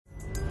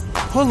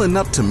Pulling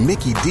up to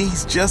Mickey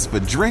D's just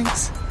for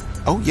drinks?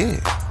 Oh yeah,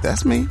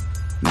 that's me.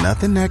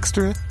 Nothing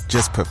extra,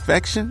 just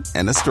perfection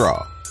and a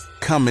straw.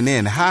 Coming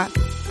in hot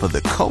for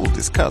the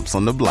coldest cups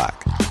on the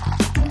block.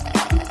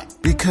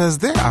 Because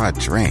there are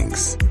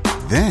drinks.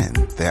 Then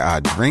there are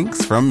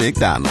drinks from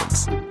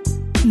McDonald's.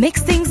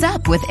 Mix things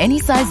up with any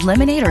size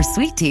lemonade or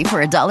sweet tea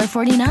for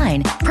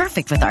 $1.49.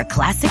 Perfect with our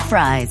classic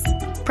fries.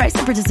 Price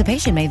and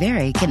participation may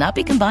vary. Cannot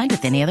be combined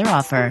with any other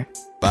offer.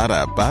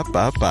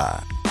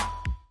 Ba-da-ba-ba-ba.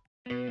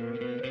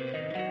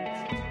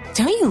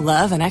 Don't you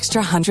love an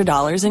extra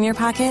 $100 in your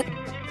pocket?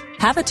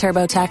 Have a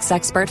TurboTax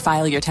expert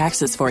file your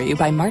taxes for you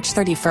by March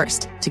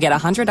 31st to get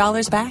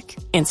 $100 back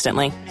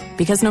instantly.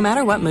 Because no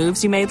matter what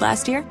moves you made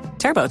last year,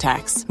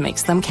 TurboTax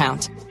makes them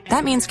count.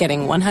 That means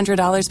getting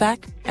 $100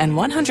 back and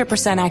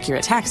 100%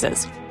 accurate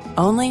taxes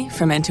only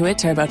from Intuit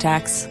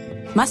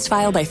TurboTax. Must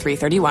file by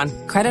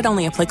 3/31. Credit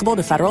only applicable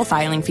to federal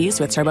filing fees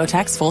with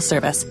TurboTax full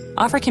service.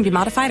 Offer can be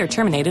modified or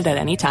terminated at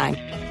any time.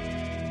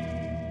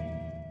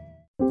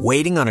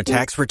 Waiting on a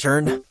tax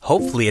return?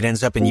 Hopefully it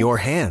ends up in your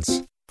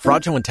hands.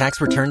 Fraudulent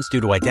tax returns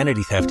due to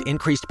identity theft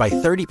increased by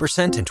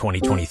 30% in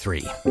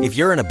 2023. If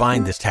you're in a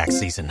bind this tax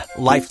season,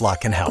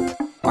 LifeLock can help.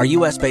 Our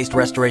U.S.-based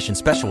restoration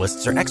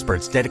specialists are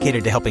experts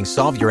dedicated to helping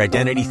solve your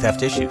identity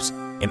theft issues.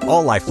 And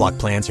all LifeLock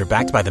plans are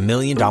backed by the $1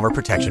 Million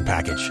Protection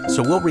Package.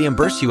 So we'll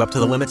reimburse you up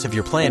to the limits of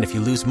your plan if you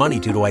lose money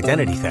due to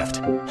identity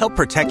theft. Help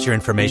protect your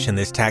information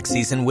this tax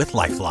season with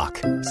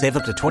LifeLock. Save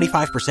up to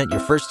 25% your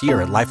first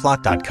year at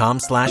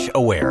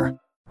LifeLock.com/aware.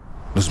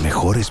 Los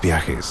mejores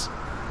viajes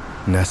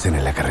nacen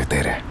en la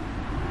carretera,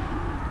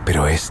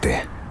 pero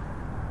este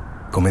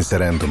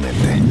comenzará en tu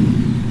mente.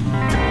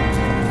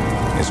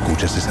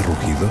 ¿Escuchas ese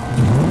rugido?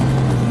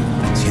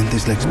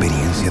 ¿Sientes la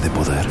experiencia de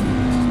poder?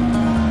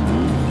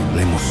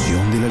 ¿La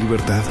emoción de la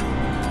libertad?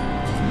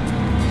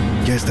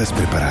 Ya estás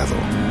preparado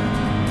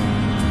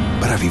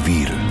para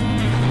vivir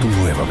tu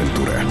nueva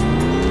aventura.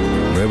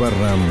 Nueva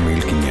Ram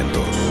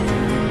 1500,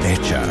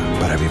 hecha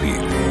para vivir.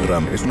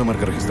 Ram es una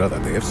marca registrada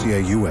de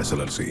FCI US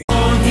LLC.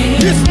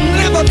 It's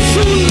never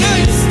too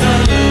late.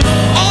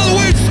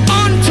 Always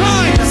on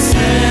time.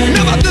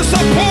 Never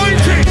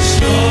disappointed.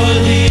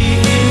 Surely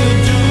he'll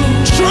do.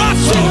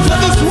 Trust him for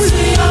this week.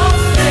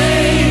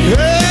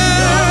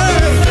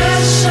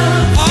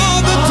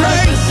 All the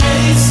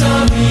days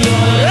of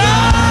your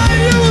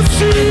life. You will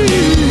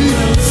see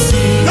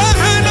the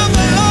hand of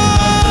the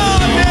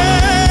Lord.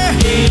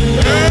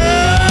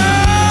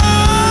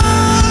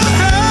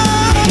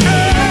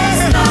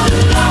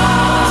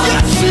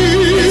 Yes, he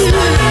is.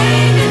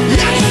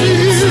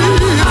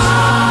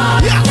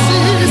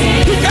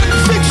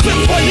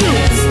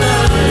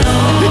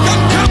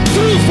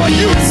 For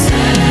you.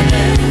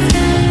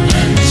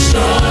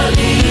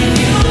 Surely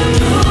you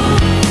do.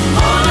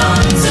 Hold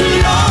on to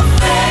your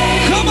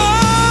faith. Come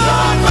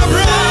on, my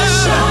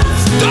brother.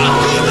 Don't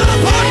give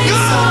up on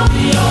God.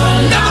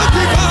 Never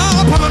give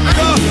up on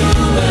God.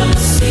 You will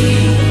see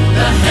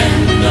the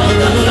hand of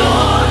the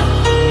Lord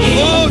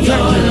in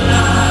your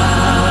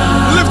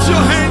life. Lift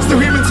your hands to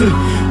him and say,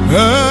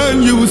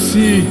 and you will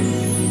see.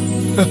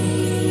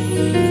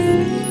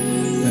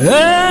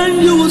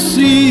 And you will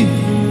see.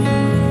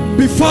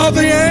 Before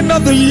the end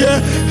of the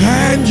year,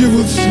 and you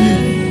will see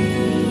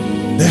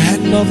the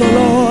hand of the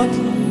Lord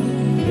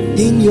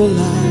in your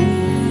life.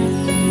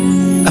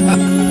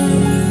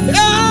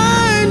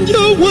 And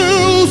you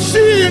will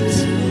see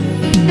it.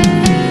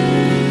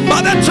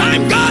 By the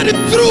time God is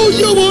through,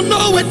 you will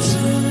know it.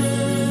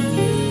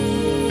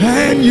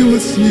 And you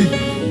will see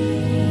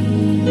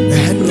the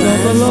hand of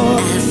the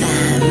Lord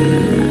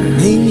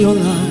in your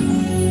life.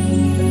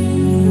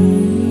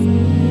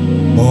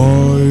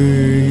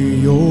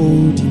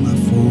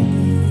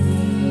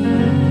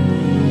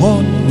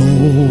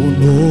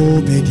 No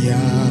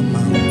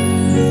bediama.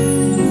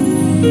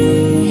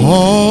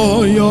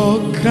 Oh, your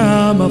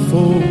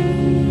camafo.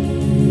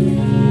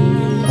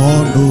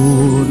 Oh,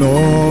 no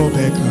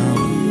becam.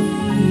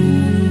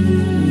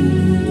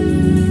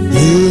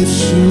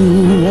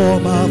 Issue of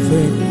my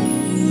faith.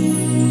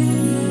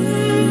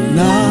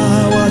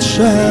 Now I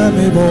shall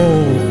be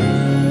born.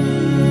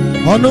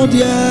 Oh, no,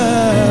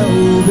 dear,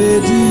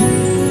 obedi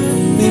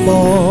me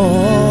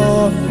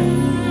born.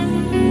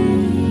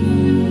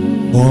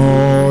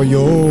 Oh,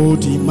 yo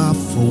di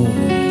mafo.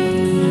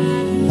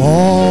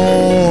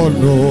 Oh,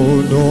 no,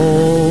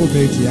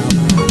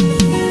 bediama.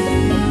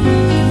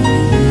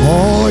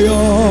 Oh, yo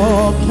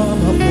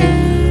kamafo.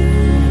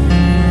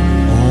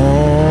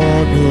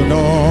 Oh,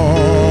 no,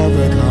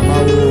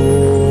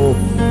 bekamao.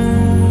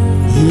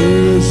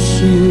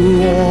 Yesu,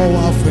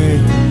 oh, afe.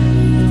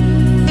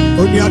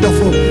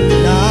 Onyadofo.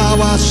 Now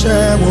I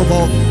share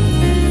more.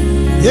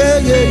 Yeah.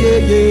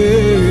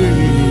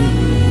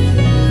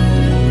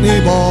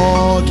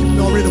 Neighbor, keep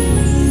no rhythm.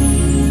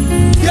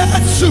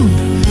 Yes, I'm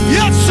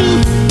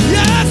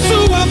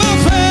a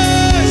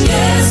face.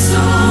 Yes,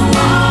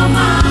 I'm a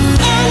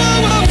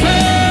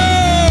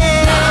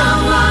face. Now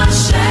I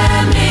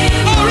share me.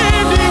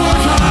 Already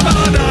was a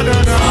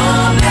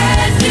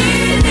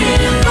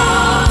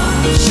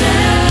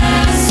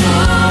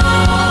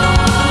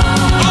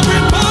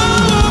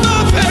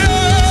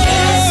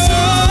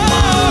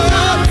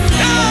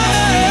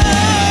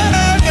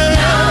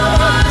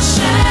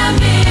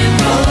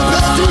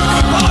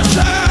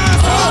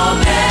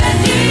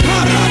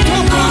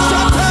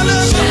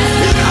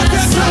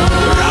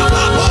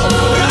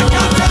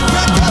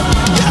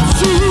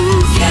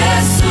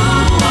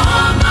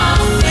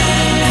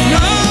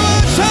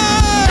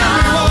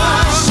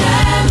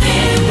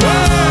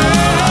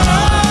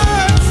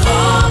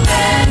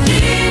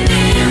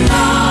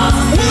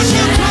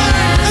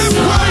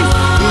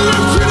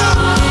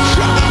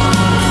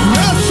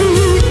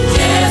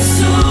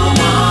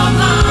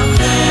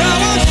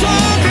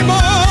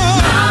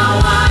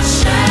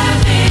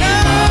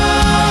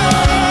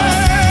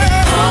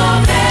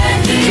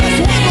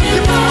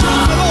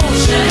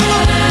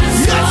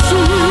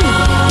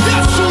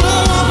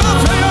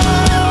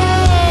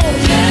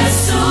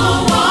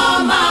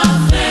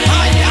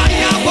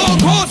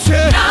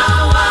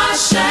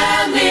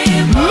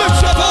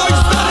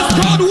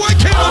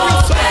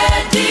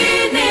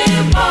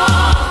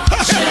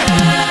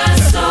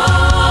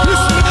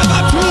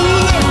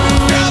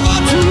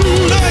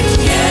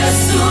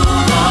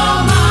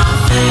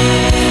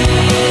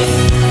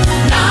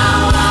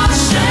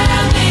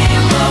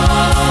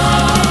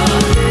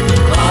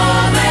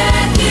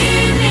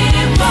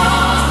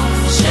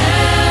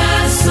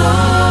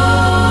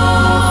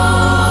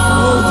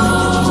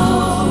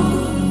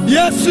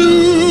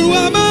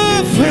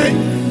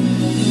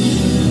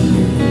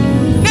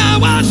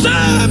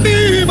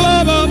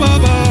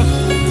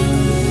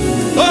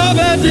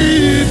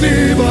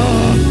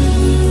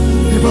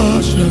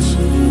Jesus.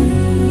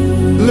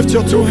 Lift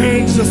your two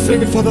hands, just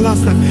sing it for the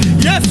last time.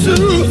 Yesu,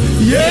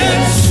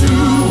 Yesu,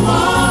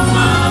 oh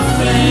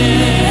my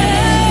faith.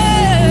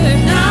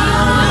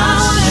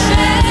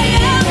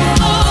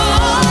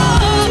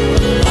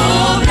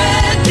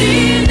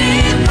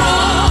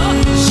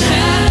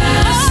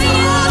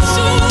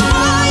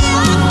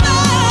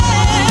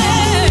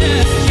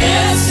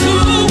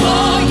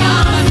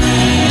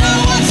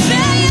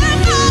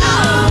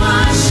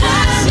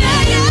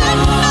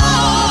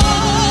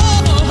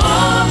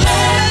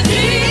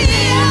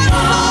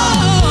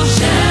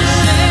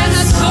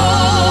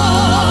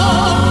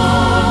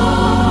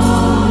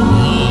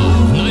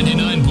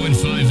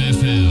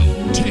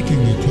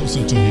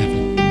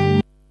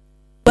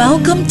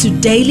 Welcome to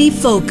Daily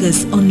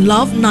Focus on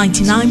Love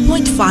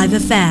 99.5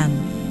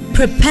 FM.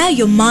 Prepare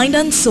your mind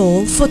and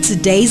soul for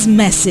today's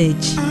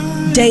message.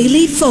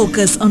 Daily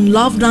Focus on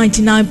Love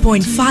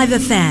 99.5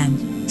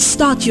 FM.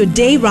 Start your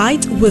day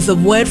right with a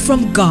word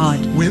from God.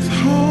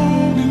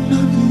 Withholding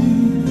nothing.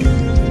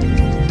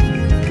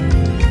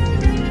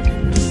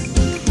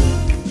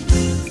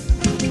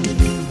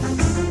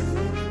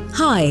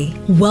 Hi,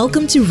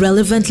 welcome to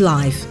Relevant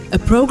Life, a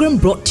program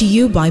brought to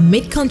you by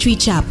Mid-Country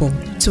Chapel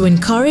to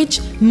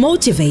encourage,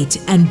 motivate,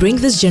 and bring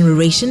this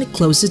generation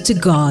closer to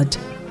God.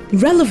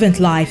 Relevant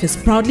Life is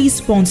proudly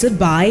sponsored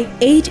by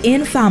Aid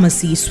in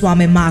Pharmacy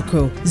Swami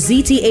Macro,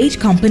 ZTH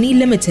Company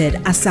Limited,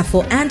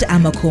 Asafo and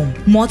Amakum,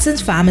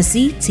 Morton's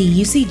Pharmacy,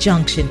 TUC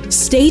Junction.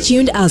 Stay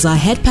tuned as our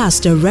head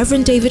pastor,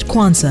 Reverend David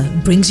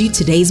Kwanzaa, brings you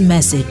today's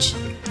message.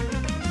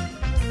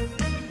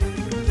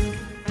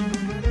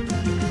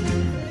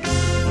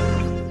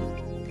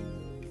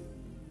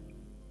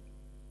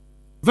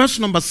 Verse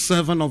number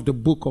 7 of the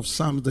book of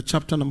Psalms, the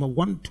chapter number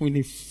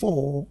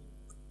 124,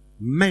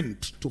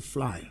 meant to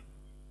fly.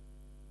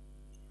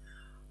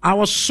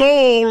 Our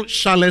soul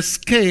shall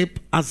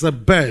escape as a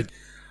bird.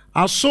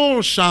 Our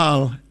soul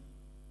shall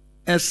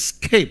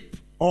escape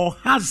or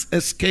has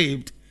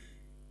escaped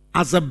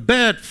as a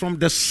bird from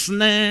the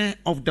snare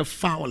of the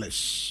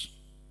fowlers.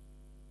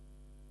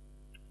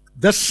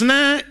 The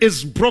snare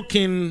is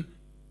broken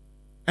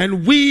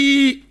and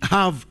we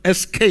have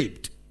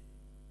escaped.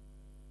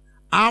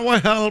 Our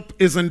help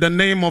is in the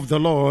name of the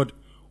Lord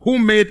who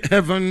made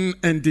heaven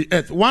and the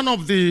earth. One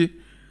of the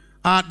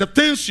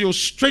things you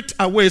straight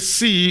away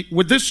see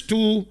with these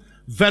two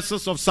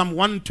verses of Psalm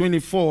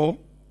 124,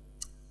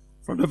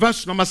 from the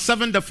verse number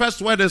 7, the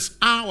first word is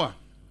our.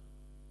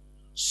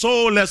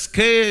 Soul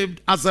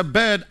escaped as a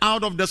bird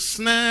out of the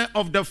snare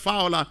of the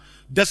fowler.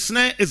 The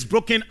snare is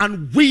broken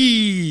and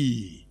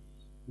we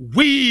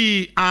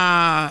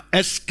are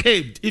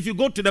escaped. If you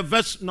go to the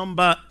verse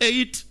number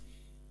 8,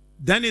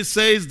 then it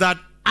says that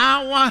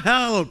our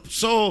help.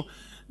 So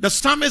the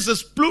psalmist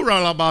is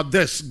plural about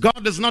this.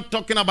 God is not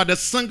talking about a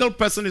single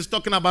person. He's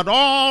talking about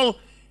all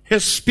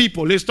his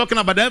people. He's talking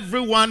about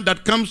everyone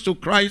that comes to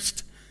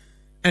Christ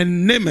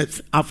and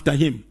nameth after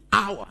him.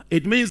 Our.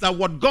 It means that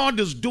what God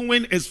is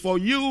doing is for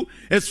you,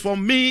 is for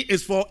me,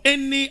 is for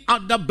any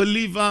other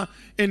believer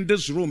in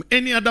this room.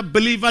 Any other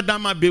believer that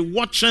might be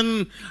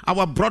watching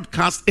our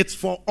broadcast, it's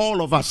for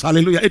all of us.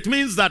 Hallelujah. It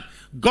means that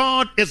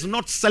God is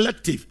not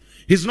selective.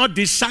 He's not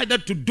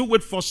decided to do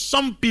it for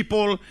some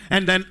people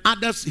and then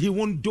others he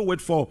won't do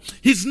it for.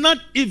 He's not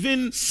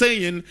even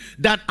saying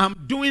that I'm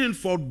doing it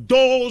for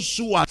those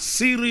who are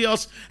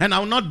serious and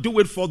I'll not do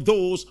it for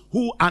those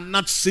who are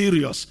not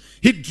serious.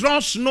 He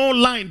draws no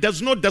line.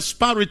 There's no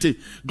disparity.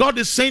 God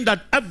is saying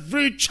that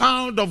every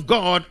child of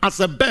God as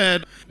a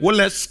bird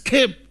will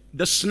escape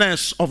the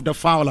snares of the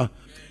fowler.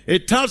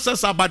 It tells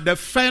us about the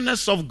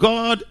fairness of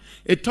God.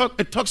 It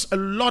talks a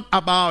lot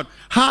about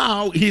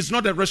how he's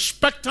not a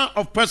respecter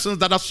of persons,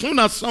 that as soon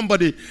as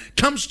somebody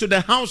comes to the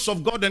house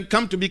of God and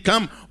come to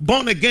become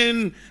born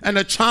again and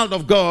a child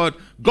of God,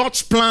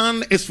 God's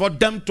plan is for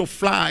them to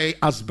fly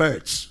as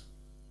birds.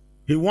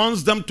 He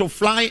wants them to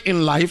fly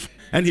in life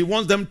and he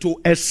wants them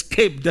to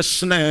escape the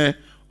snare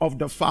of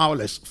the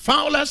fowlers.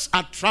 Fowlers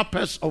are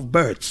trappers of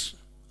birds.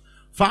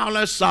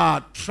 Fowlers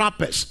are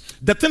trappers.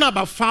 The thing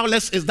about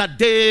fowlers is that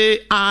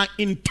they are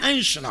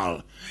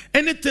intentional.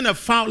 Anything a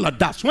fowler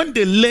does, when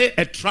they lay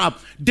a trap,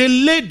 they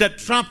lay the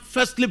trap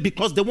firstly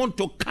because they want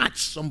to catch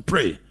some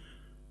prey.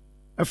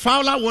 A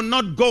fowler will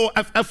not go.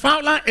 A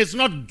fowler is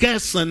not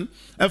guessing.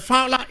 A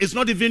fowler is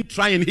not even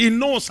trying. He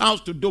knows how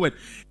to do it.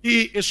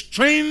 He is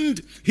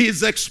trained. He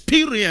is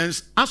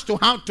experienced as to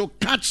how to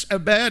catch a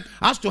bird,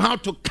 as to how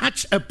to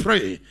catch a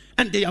prey.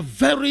 And they are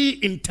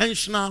very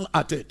intentional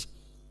at it.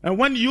 And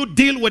when you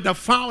deal with a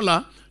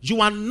fowler,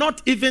 you are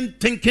not even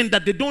thinking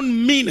that they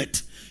don't mean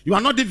it. You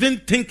are not even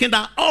thinking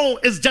that, oh,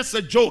 it's just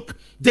a joke.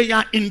 They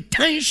are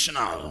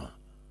intentional.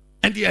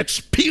 And they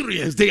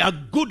experience, they are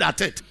good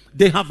at it.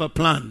 They have a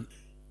plan.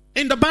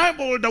 In the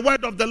Bible, the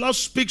word of the Lord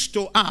speaks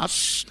to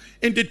us.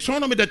 In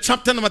Deuteronomy, the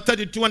chapter number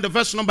 32 and the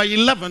verse number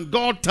 11,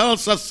 God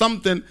tells us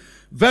something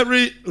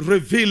very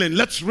revealing.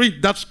 Let's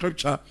read that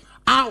scripture.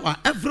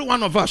 Every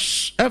one of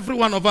us,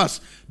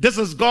 this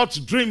is God's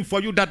dream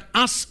for you, that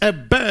as a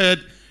bird,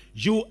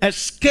 you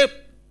escape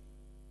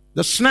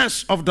The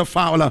snares of the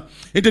fowler.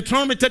 In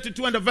Deuteronomy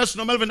 32 and the verse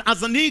number 11,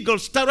 as an eagle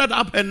stirred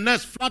up her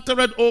nest,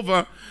 fluttered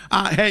over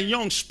her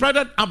young,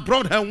 spreaded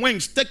abroad her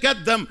wings,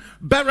 taketh them,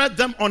 buried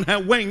them on her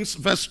wings.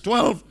 Verse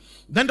 12.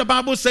 Then the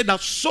Bible said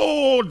that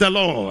so the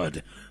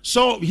Lord.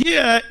 So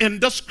here in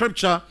the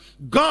scripture,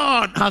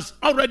 God has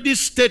already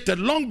stated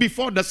long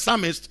before the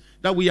psalmist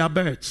that we are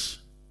birds.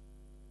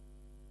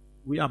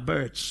 We are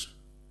birds.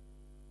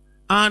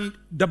 And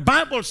the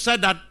Bible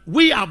said that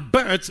we are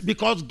birds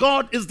because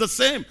God is the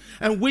same.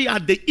 And we are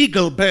the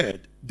eagle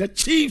bird, the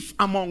chief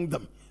among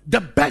them,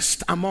 the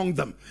best among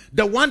them,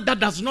 the one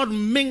that does not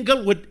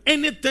mingle with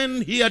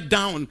anything here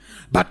down,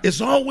 but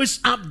is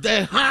always up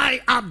there,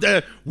 high up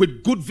there,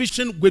 with good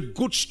vision, with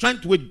good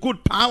strength, with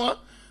good power.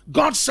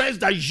 God says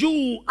that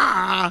you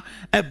are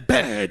a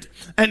bird,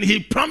 and he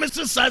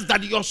promises us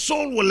that your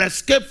soul will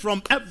escape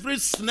from every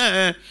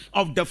snare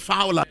of the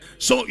fowler.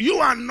 So you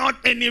are not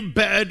any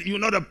bird, you're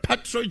not a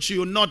partridge,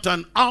 you're not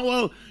an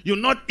owl, you're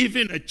not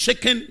even a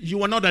chicken,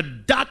 you are not a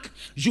duck,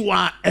 you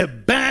are a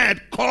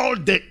bird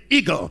called the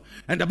eagle.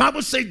 And the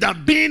Bible says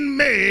that being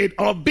made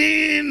or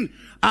being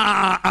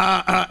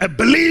a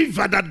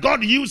believer, that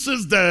God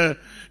uses the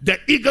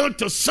eagle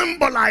to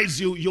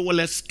symbolize you, you will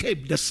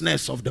escape the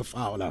snares of the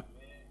fowler.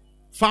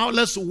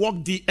 Fowlers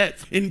walk the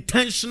earth.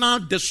 Intentional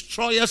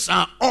destroyers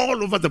are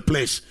all over the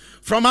place.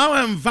 From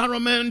our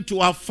environment to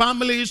our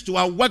families, to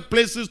our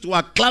workplaces, to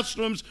our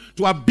classrooms,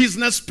 to our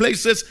business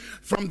places,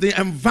 from the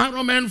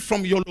environment,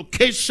 from your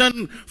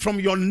location,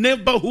 from your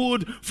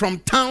neighborhood, from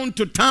town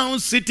to town,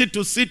 city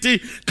to city,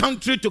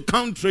 country to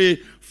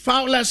country,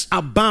 fowlers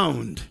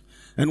abound.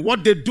 And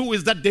what they do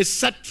is that they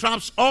set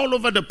traps all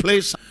over the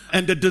place,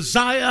 and the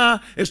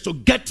desire is to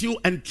get you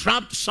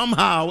entrapped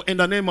somehow in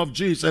the name of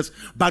Jesus.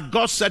 But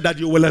God said that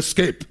you will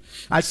escape.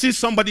 I see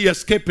somebody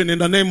escaping in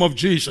the name of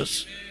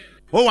Jesus.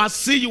 Oh, I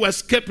see you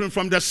escaping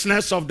from the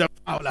snares of the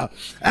fowler.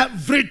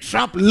 Every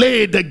trap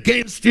laid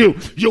against you,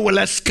 you will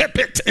escape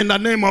it in the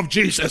name of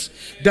Jesus.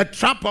 The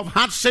trap of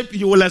hardship,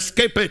 you will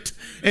escape it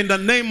in the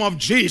name of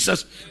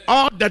Jesus.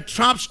 All the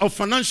traps of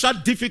financial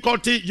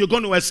difficulty, you're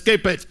going to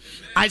escape it.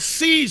 I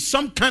see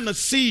some kind of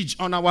siege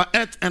on our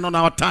earth and on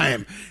our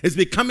time. It's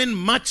becoming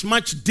much,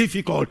 much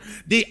difficult.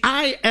 The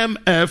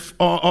IMF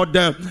or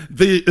the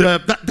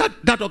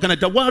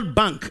World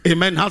Bank,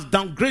 amen, has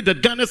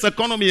downgraded Ghana's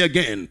economy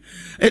again.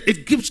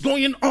 It keeps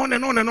going on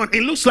and on and on.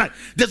 It looks like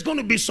there's going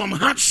to be some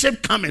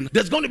hardship coming.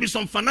 There's going to be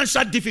some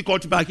financial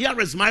difficulty. But here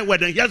is my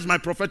word, and here's my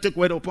prophetic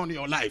word upon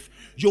your life.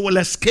 You will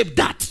escape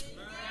that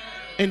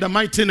in the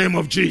mighty name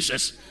of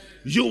Jesus.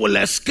 You will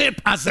escape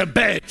as a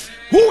bird.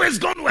 Who is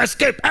going to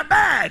escape? A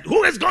bird.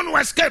 Who is going to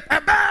escape? A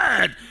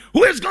bird.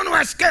 Who is going to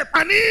escape?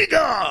 An eagle.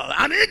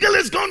 An eagle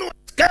is going to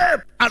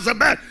escape as a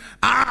bird.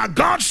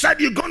 God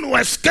said you're going to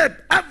escape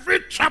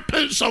every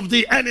trappings of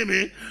the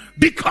enemy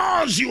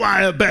because you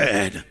are a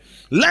bird.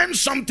 Learn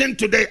something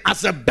today.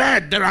 As a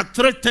bird, there are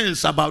three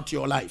things about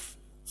your life.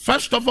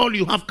 First of all,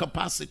 you have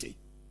capacity.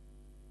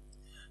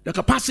 The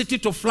capacity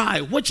to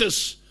fly, which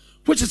is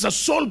a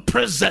sole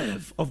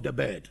preserve of the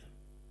bird.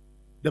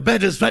 The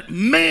bird is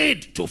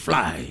made to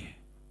fly.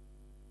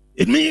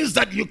 It means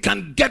that you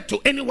can get to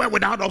anywhere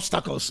without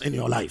obstacles in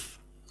your life.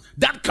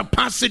 That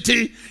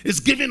capacity is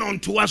given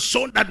unto us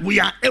so that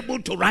we are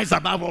able to rise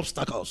above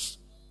obstacles.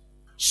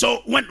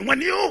 So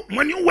when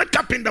you wake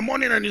up in the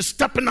morning and you're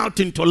stepping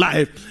out into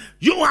life,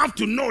 you have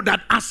to know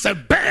that as a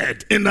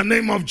bird, in the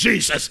name of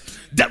Jesus,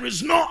 there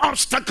is no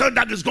obstacle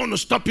that is going to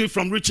stop you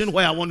from reaching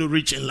where I want to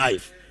reach in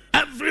life.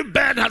 Every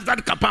bird has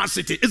that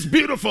capacity. It's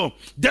beautiful.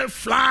 They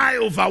fly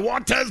over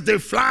waters. They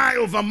fly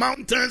over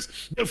mountains.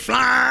 They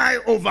fly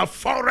over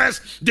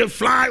forests. They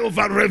fly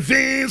over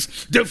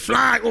ravines. They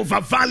fly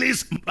over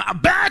valleys.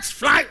 Birds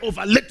fly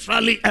over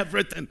literally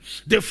everything.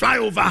 They fly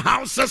over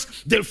houses.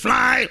 They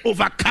fly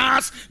over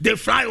cars. They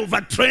fly over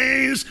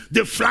trains.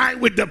 They fly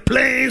with the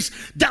planes.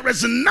 There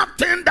is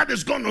nothing that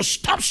is going to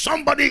stop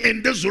somebody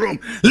in this room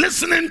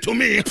listening to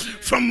me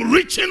from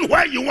reaching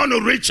where you want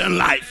to reach in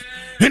life.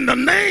 In the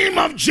name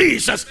of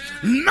Jesus,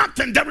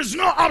 nothing, there is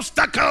no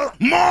obstacle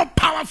more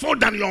powerful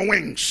than your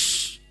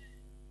wings.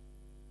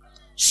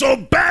 So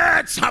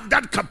birds have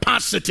that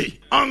capacity,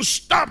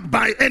 unstopped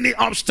by any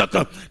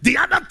obstacle. The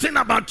other thing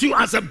about you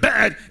as a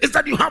bird is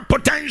that you have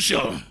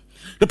potential.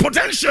 The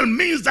potential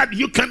means that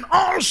you can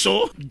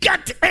also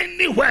get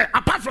anywhere.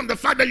 Apart from the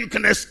fact that you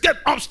can escape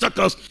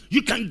obstacles,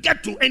 you can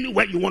get to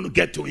anywhere you want to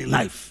get to in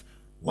life.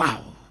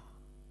 Wow.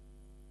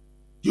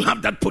 You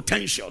have that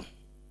potential.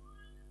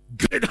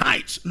 Great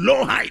heights,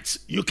 low heights,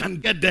 you can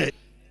get there.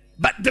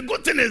 But the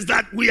good thing is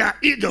that we are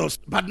eagles,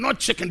 but not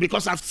chicken,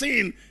 because I've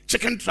seen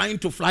chicken trying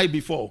to fly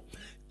before.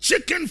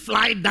 Chicken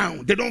fly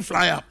down, they don't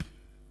fly up.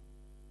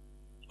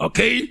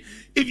 Okay?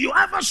 If you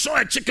ever saw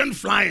a chicken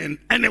flying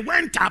and it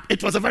went up,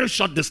 it was a very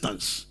short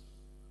distance.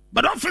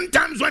 But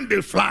oftentimes when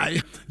they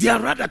fly, they are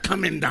rather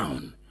coming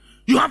down.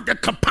 You have the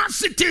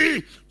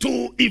capacity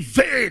to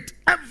evade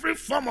every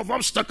form of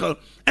obstacle,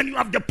 and you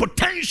have the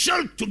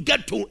potential to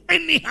get to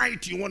any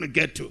height you want to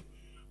get to.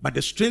 But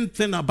the strange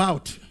thing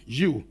about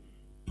you,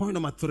 point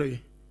number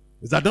 3,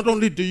 is that not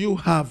only do you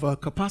have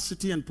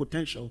capacity and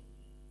potential,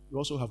 you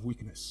also have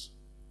weakness.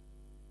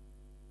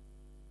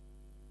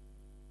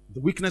 The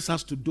weakness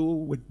has to do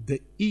with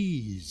the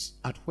ease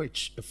at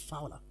which a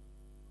fowler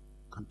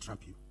can trap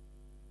you.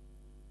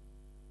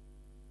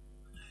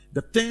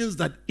 The things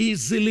that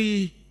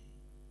easily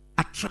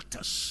attract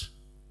us,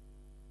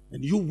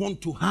 and you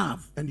want to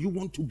have, and you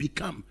want to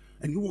become,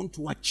 and you want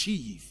to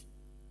achieve,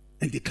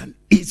 and they can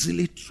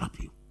easily trap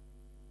you.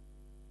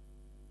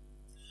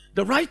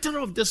 The writer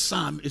of this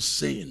psalm is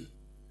saying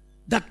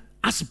that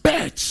as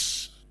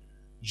birds,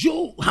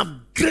 you have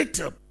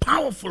greater,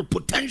 powerful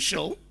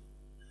potential.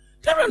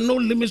 There are no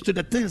limits to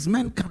the things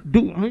men can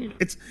do. I mean,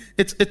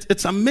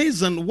 it's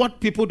amazing what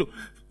people do.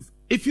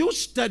 If you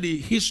study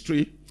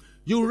history,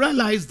 you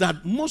realize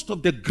that most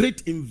of the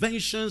great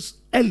inventions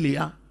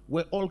earlier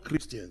were all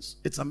Christians.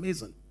 It's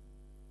amazing.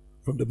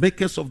 From the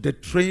makers of the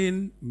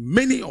train,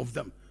 many of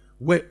them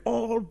were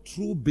all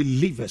true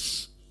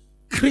believers,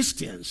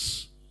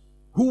 Christians,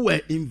 who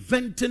were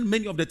inventing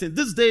many of the things.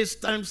 These days,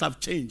 times have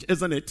changed,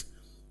 isn't it?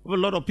 A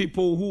lot of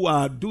people who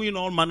are doing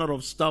all manner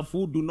of stuff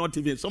who do not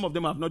even, some of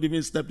them have not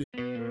even stepped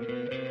in.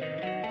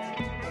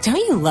 Don't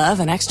you love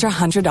an extra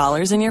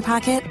 $100 in your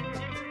pocket?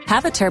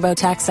 Have a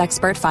TurboTax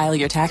expert file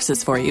your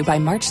taxes for you by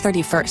March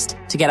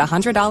 31st to get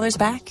 $100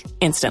 back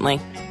instantly.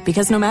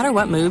 Because no matter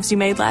what moves you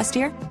made last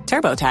year,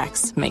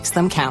 TurboTax makes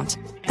them count.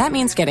 That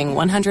means getting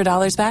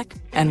 $100 back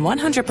and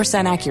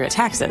 100% accurate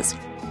taxes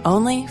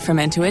only from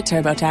Intuit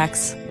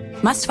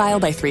TurboTax. Must file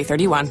by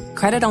 3/31.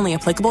 Credit only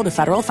applicable to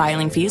federal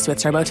filing fees with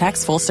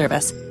TurboTax full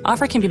service.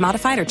 Offer can be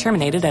modified or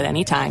terminated at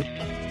any time.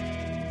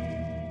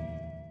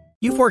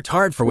 You've worked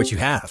hard for what you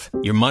have.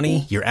 Your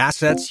money, your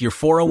assets, your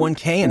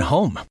 401k, and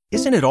home.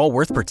 Isn't it all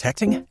worth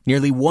protecting?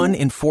 Nearly 1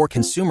 in 4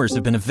 consumers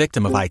have been a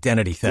victim of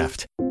identity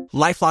theft.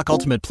 LifeLock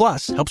Ultimate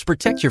Plus helps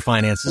protect your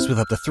finances with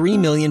up to $3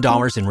 million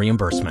in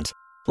reimbursement.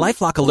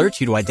 LifeLock alerts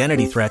you to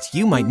identity threats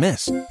you might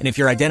miss. And if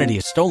your identity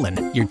is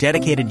stolen, your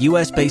dedicated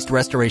U.S.-based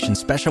restoration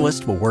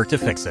specialist will work to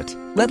fix it.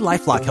 Let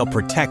LifeLock help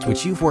protect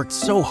what you've worked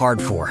so hard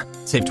for.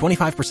 Save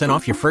 25%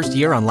 off your first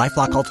year on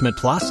LifeLock Ultimate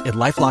Plus at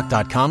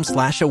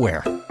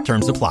LifeLock.com/aware.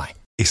 Terms apply.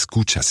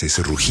 ¿Escuchas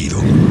ese rugido?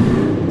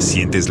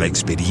 ¿Sientes la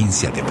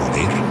experiencia de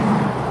poder?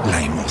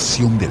 ¿La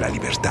emoción de la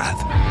libertad?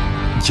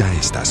 Ya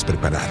estás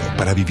preparado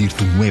para vivir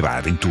tu nueva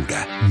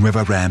aventura.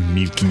 Nueva Ram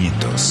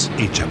 1500,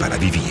 hecha para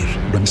vivir.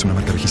 Ram es una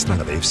marca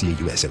registrada de FCA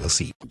US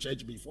LLC.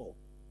 Church before.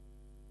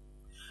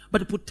 But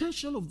the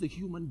potential of the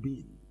human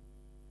being,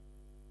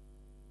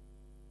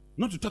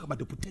 not to talk about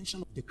the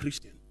potential of the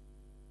Christian.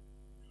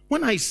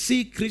 When I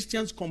see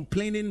Christians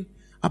complaining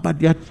about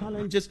their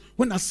challenges,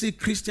 when I see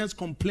Christians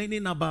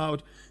complaining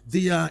about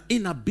their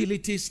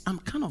inabilities, I'm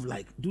kind of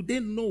like, do they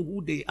know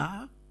who they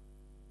are?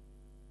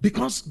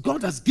 Because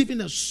God has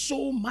given us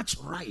so much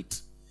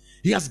right.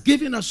 He has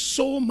given us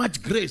so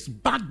much grace,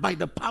 backed by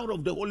the power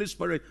of the Holy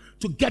Spirit,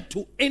 to get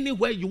to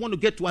anywhere you want to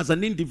get to as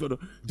an individual.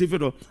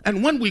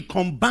 And when we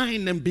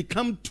combine and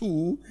become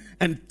 2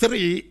 and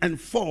 3 and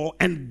 4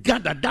 and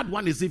gather, that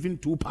one is even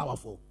too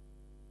powerful.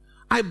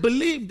 I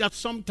believe that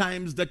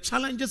sometimes the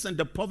challenges and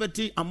the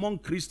poverty among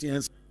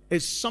Christians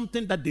is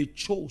something that they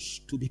chose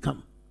to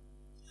become.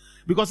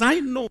 Because I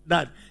know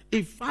that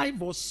if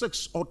 5 or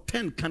 6 or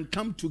 10 can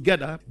come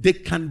together, they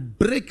can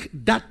break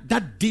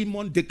that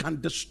demon, they can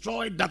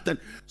destroy that thing.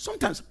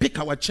 Sometimes pick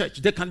our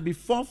church. There can be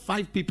 4 or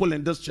 5 people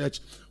in this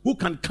church who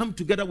can come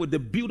together with a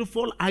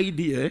beautiful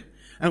idea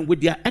and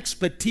with their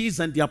expertise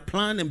and their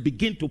plan and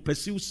begin to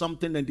pursue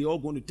something, and they're all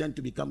going to tend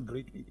to become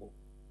great people.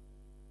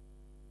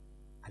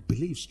 I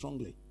believe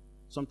strongly.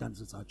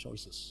 Sometimes it's our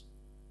choices.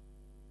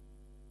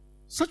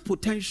 Such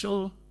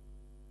potential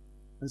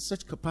and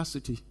such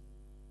capacity,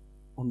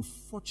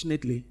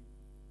 unfortunately,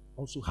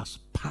 also has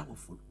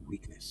powerful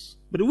weakness.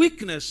 But the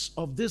weakness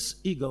of this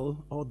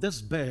eagle or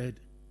this bird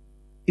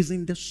is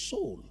in the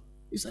soul.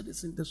 He said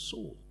it's in the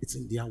soul. It's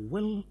in their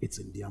will, it's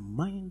in their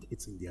mind,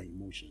 it's in their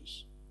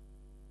emotions.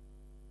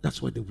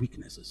 That's where the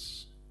weakness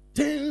is.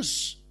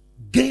 Things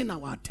gain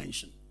our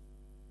attention.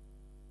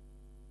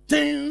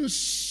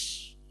 Things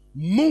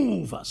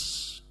move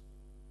us.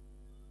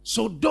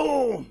 So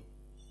though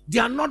they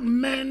are not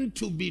meant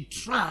to be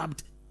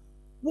trapped,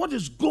 what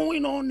is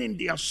going on in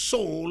their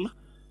soul,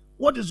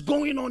 what is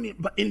going on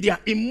in their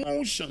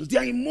emotions,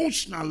 their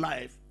emotional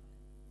life,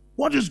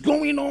 what is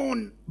going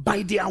on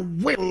by their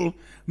will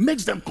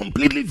makes them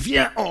completely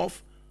veer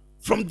off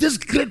from this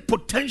great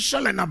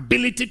potential and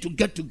ability to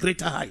get to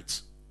greater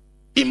heights.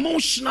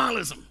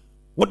 Emotionalism.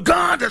 What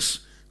God is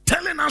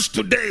telling us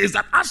today is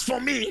that as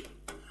for me,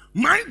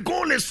 my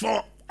goal is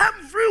for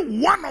every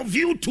one of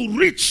you to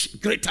reach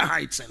greater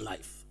heights in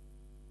life.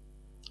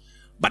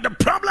 But the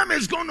problem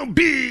is going to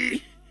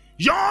be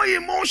your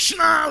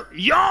emotional,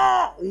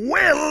 your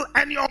will,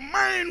 and your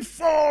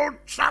mindful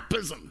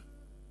trapism.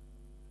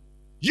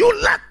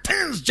 You let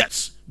things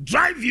just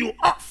drive you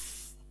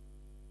off.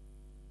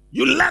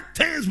 You let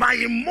things by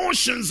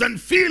emotions and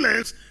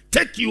feelings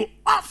take you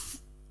off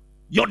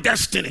your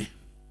destiny.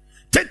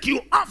 Take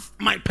you off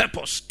my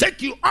purpose.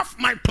 Take you off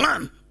my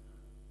plan.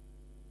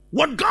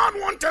 What God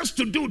wants us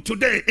to do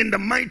today in the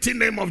mighty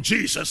name of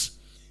Jesus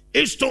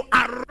is to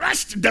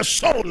arrest the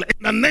soul in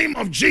the name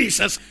of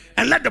Jesus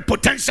and let the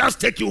potentials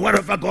take you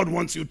wherever God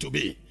wants you to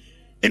be.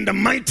 In the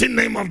mighty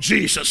name of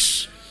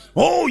Jesus.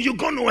 Oh, you're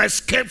going to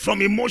escape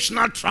from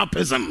emotional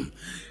trapism.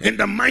 In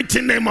the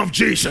mighty name of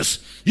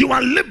Jesus. You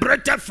are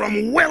liberated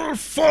from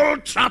willful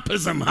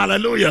trapism.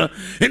 Hallelujah.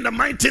 In the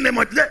mighty name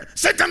of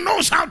Satan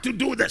knows how to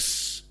do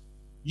this.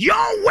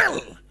 Your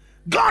will.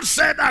 God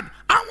said that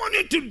I want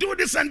you to do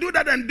this and do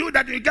that and do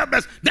that. You get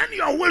best. Then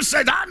your will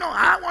said, no,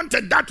 I want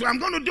it that way. I'm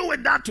going to do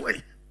it that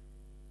way.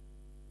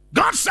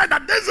 God said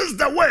that this is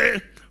the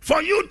way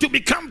for you to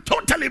become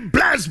totally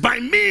blessed by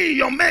me,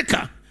 your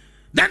maker.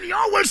 Then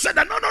your will said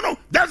that no.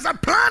 There's a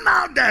plan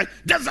out there.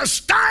 There's a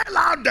style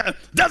out there.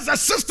 There's a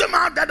system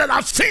out there that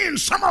I've seen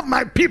some of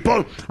my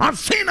people. I've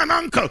seen an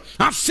uncle.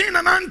 I've seen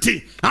an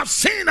auntie. I've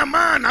seen a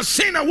man. I've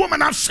seen a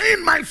woman. I've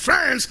seen my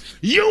friends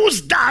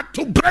use that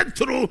to break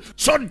through.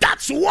 So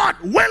that's what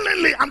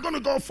willingly I'm going to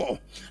go for.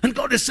 And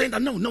God is saying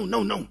that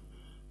no.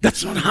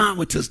 That's not how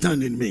it is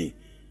done in me.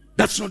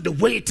 That's not the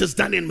way it is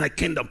done in my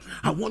kingdom.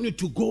 I want you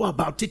to go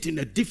about it in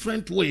a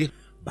different way.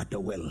 But the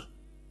will.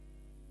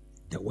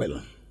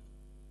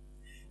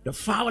 The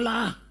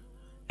fowler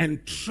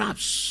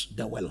entraps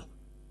the well.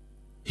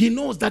 He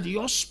knows that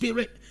your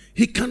spirit,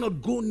 he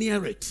cannot go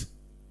near it.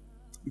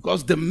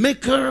 Because the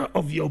maker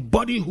of your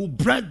body who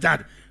bred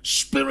that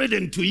spirit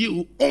into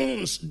you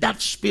owns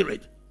that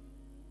spirit.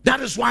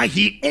 That is why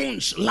he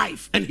owns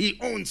life and he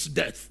owns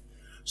death.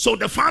 So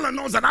the fowler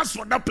knows that as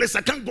for that place,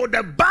 I can't go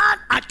there, but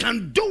I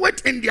can do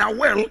it in their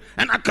will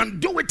and I can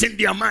do it in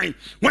their mind.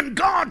 When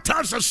God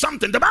tells us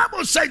something, the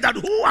Bible says that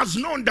who has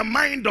known the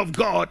mind of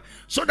God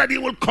so that he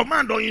will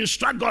command or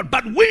instruct God,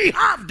 but we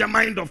have the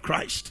mind of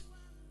Christ.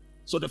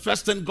 So the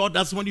first thing God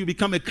does when you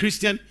become a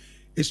Christian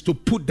is to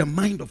put the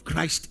mind of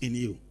Christ in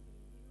you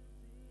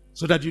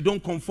so that you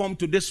don't conform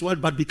to this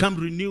world but become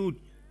renewed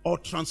or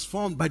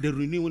transformed by the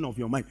renewing of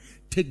your mind.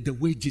 Take the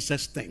way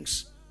Jesus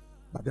thinks,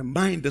 but the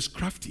mind is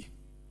crafty.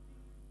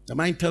 The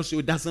mind tells you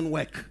it doesn't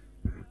work.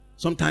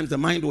 Sometimes the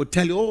mind will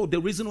tell you, the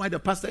reason why the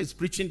pastor is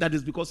preaching that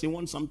is because he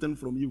wants something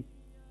from you.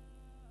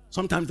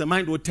 Sometimes the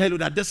mind will tell you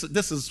that this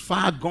is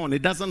far gone.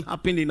 It doesn't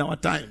happen in our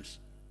times.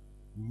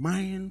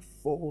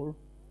 Mindful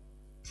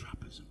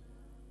trapism.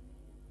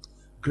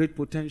 Great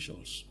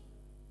potentials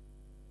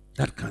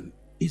that can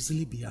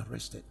easily be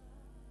arrested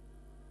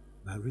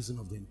by reason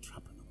of the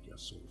entrapment of their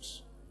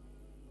souls.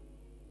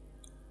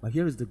 But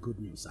here is the good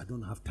news. I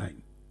don't have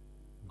time.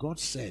 God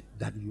said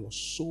that your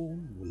soul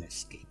will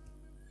escape.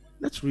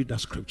 Let's read that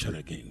scripture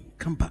again.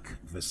 Come back,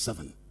 verse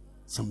 7,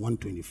 Psalm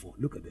 124.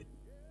 Look at it.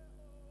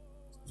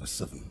 Verse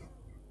 7.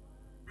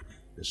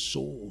 The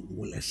soul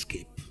will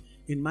escape.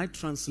 In my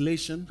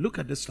translation, look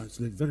at this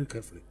translation very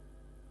carefully.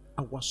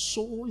 Our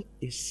soul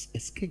is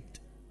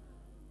escaped.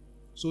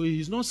 So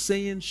he's not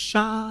saying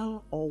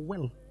shall or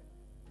will.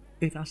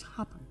 It has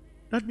happened.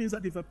 That means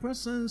that if a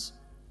person's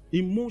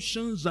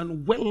emotions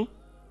and will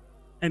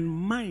and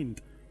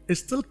mind is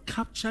still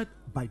captured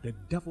by the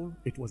devil,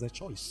 it was a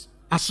choice.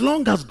 As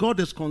long as God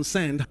is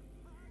concerned,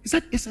 he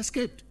said it's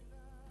escaped.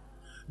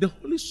 The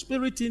Holy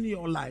Spirit in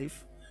your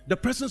life, the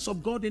presence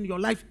of God in your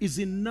life is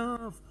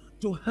enough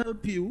to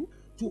help you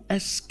to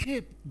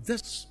escape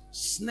this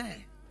snare.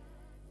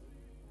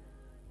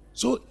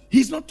 So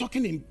he's not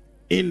talking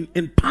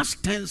in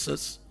past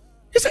tenses.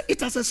 He said it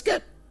has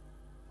escaped.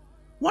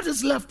 What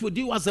is left with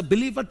you as a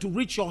believer to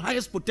reach your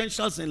highest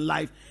potentials in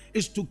life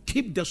is to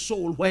keep the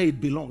soul where it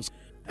belongs.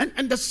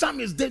 And the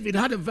psalmist David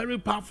had a very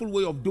powerful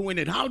way of doing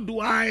it. How do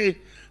I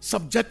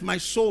subject my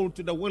soul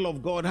to the will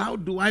of God? How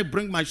do I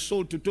bring my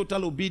soul to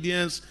total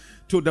obedience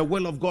to the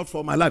will of God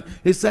for my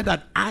life? He said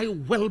that I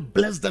will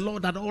bless the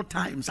Lord at all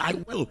times.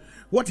 I will.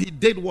 What he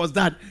did was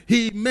that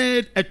he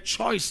made a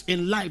choice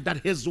in life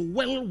that his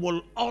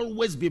will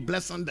always be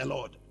blessing the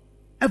Lord.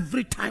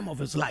 Every time of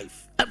his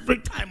life. Every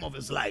time of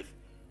his life.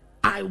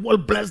 I will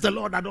bless the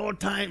Lord at all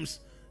times.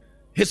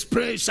 His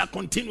praise shall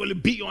continually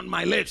be on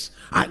my lips.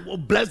 I will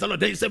bless the Lord.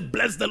 Then he said,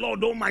 bless the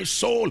Lord, oh my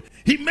soul.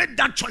 He made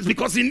that choice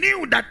because he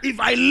knew that if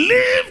I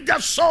leave the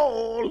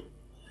soul,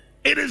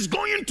 it is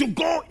going to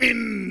go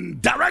in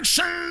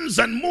directions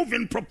and move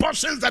in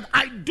proportions that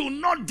I do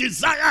not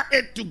desire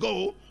it to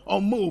go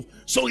or move.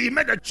 So he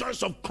made a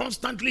choice of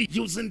constantly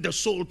using the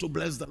soul to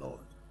bless the Lord,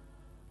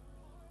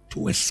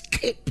 to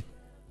escape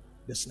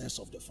the snares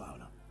of the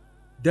fowler.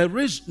 There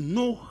is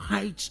no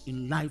heights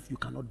in life you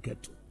cannot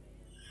get to.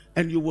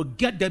 And you will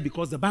get there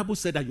because the Bible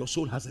said that your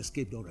soul has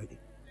escaped already.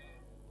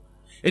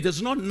 It is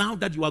not now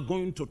that you are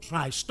going to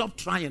try. Stop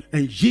trying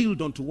and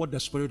yield unto what the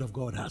Spirit of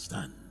God has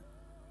done.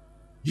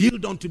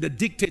 Yield unto the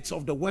dictates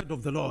of the word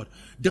of the Lord.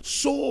 The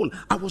soul,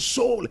 our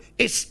soul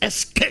is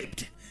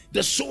escaped.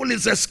 The soul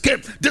is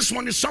escaped. This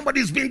one is somebody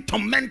is being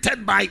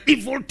tormented by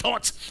evil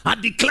thoughts. I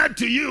declare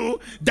to you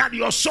that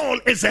your soul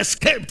is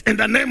escaped in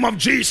the name of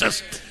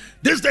Jesus.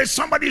 This day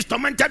somebody is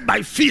tormented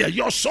by fear.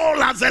 Your soul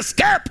has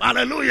escaped.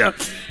 Hallelujah.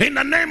 In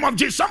the name of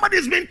Jesus. Somebody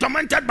is being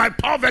tormented by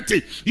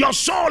poverty. Your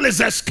soul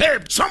is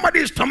escaped.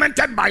 Somebody is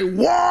tormented by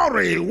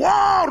worry.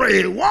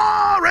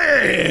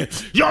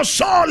 Your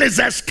soul is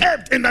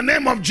escaped in the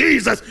name of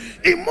Jesus.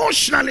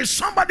 Emotionally,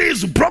 somebody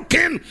is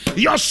broken.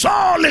 Your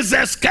soul is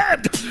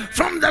escaped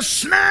from the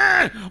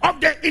snare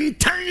of the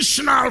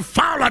intentional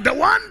fowler, the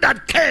one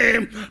that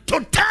came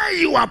to tear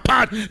you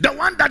apart, the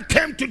one that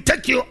came to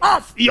take you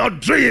off your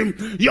dream.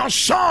 Your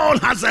soul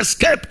has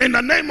escaped in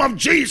the name of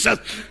Jesus.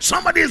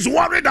 Somebody is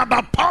worried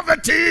about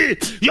poverty.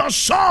 Your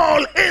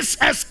soul is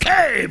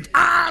escaped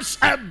as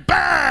a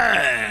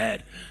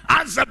bird.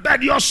 As a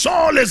bird, your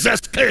soul is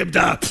escaped.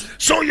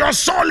 So your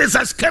soul is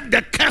escaped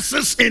the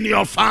curses in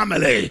your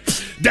family.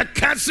 The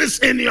curses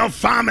in your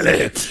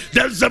family.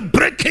 There's a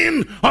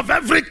breaking of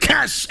every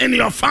curse in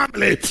your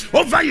family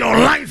over your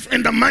life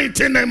in the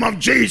mighty name of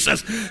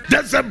Jesus.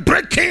 There's a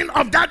breaking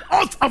of that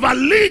oath of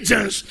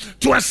allegiance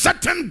to a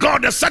certain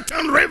God, a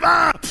certain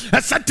river,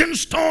 a certain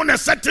stone, a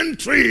certain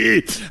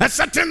tree, a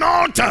certain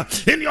altar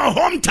in your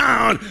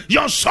hometown.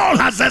 Your soul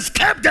has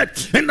escaped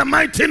it in the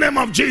mighty name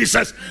of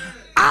Jesus.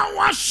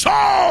 Our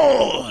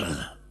soul.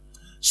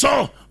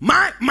 So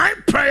my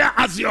prayer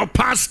as your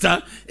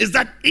pastor is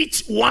that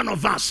each one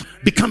of us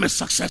become a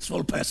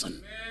successful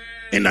person.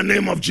 In the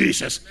name of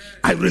Jesus,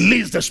 I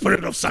release the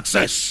spirit of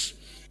success.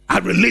 I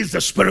release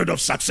the spirit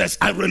of success.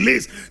 I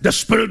release the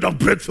spirit of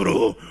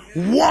breakthrough.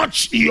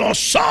 Watch your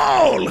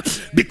soul,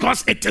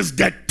 because it is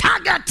the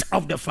target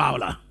of the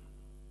fowler.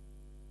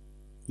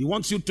 He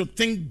wants you to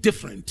think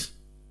different.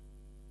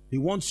 He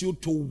wants you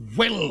to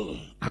will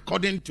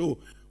according to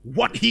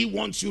what he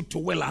wants you to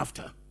will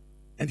after.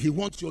 And he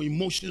wants your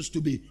emotions to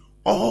be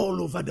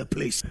all over the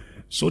place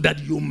so that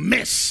you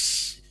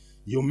miss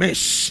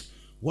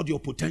what your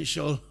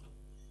potential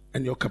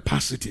and your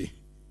capacity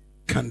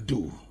can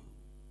do.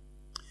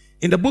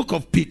 In the book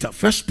of Peter,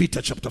 1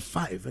 Peter chapter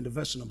 5 and the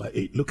verse number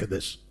 8, look at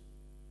this.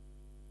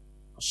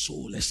 A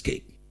soul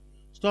escape.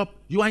 Stop.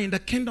 You are in the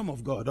kingdom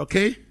of God,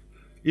 okay?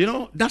 You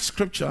know, that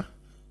scripture,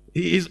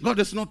 God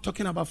is not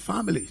talking about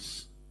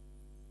families.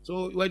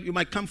 So you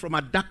might come from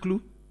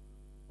Adaklu,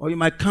 or you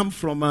might come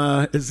from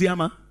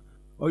Eziama,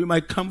 or you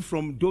might come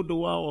from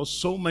Dodowa or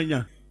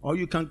Somanya, or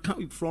you can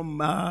come from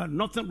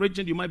northern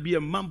region. You might be a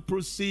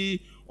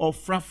Mamprosi or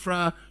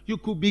Frafra. You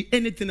could be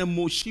anything, a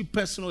Moshi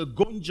person or a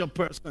Gonja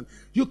person.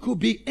 You could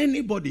be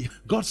anybody.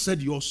 God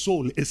said your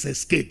soul is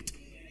escaped.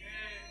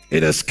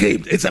 It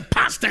escaped. It's a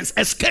past tense,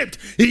 escaped.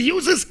 He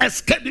uses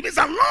escape. It means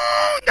a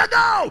long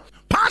ago.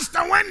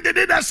 Pastor, when did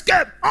it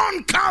escape?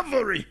 On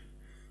Calvary.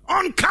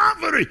 On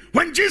Calvary,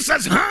 when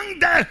Jesus hung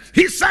there,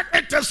 he said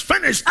it is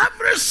finished.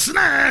 Every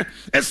snare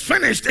is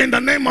finished in the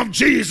name of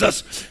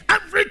Jesus.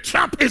 Every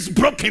trap is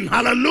broken.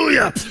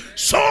 Hallelujah.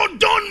 So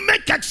don't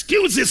make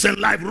excuses in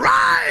life.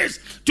 Rise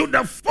to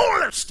the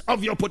fullest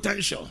of your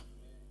potential.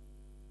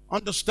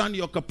 Understand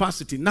your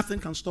capacity. Nothing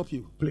can stop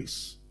you,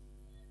 please.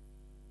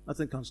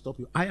 Nothing can stop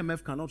you.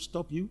 IMF cannot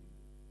stop you.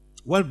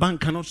 World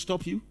Bank cannot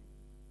stop you.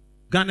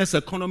 Ghana's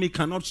economy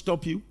cannot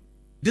stop you.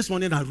 This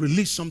morning I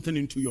release something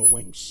into your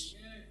wings.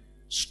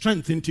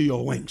 Strength into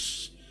your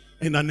wings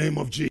in the name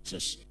of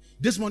Jesus.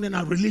 This morning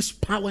I release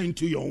power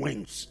into your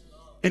wings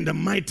in the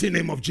mighty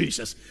name of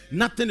Jesus.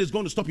 Nothing is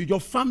going to stop you. Your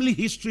family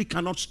history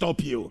cannot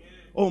stop you.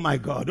 Oh my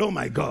God, oh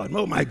my God,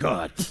 oh my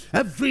God.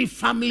 Every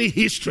family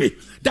history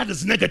that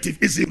is negative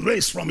is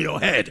erased from your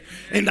head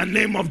in the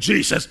name of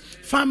Jesus.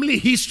 Family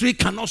history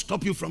cannot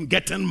stop you from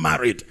getting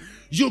married.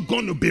 You're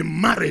going to be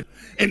married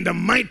in the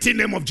mighty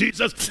name of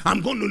Jesus. I'm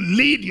going to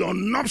lead your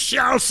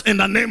nuptials in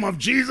the name of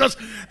Jesus,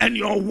 and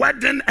your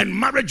wedding and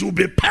marriage will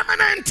be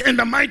permanent in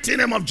the mighty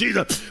name of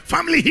Jesus.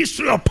 Family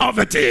history of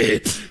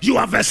poverty, you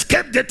have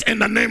escaped it in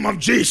the name of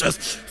Jesus.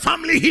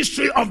 Family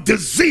history of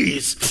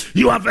disease,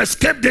 you have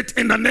escaped it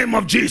in the name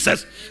of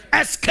Jesus.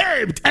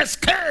 Escaped.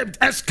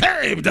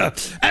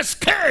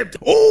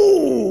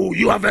 Oh,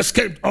 you have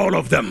escaped all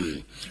of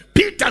them.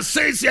 Peter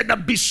says here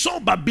that be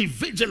sober, be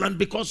vigilant,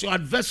 because your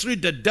adversary,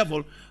 the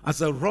devil,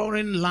 as a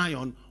roaring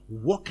lion,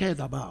 walketh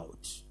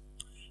about.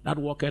 That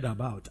walketh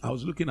about. I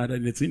was looking at it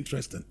and it's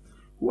interesting.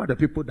 Who are the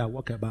people that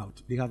walk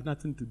about? They have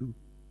nothing to do.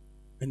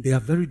 And they are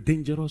very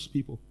dangerous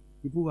people.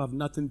 People who have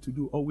nothing to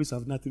do always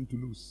have nothing to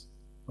lose.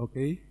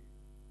 Okay?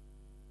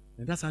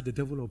 And that's how the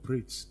devil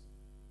operates.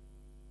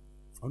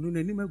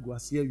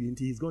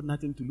 He's got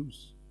nothing to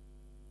lose.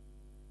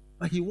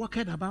 But he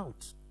walketh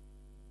about.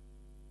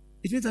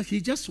 It means that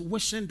he's just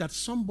wishing that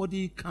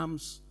somebody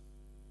comes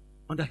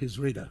under his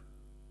radar.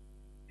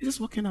 He's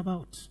just walking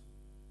about.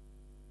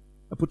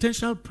 A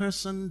potential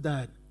person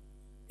that,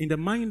 in the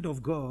mind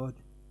of God,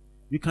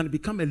 you can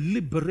become a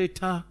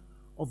liberator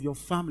of your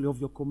family, of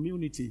your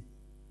community,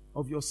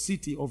 of your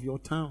city, of your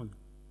town.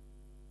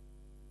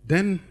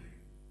 Then,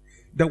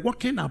 the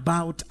walking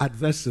about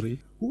adversary,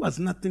 who has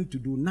nothing to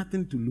do,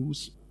 nothing to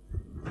lose,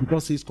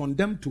 because he's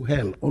condemned to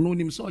hell.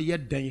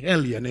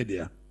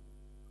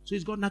 So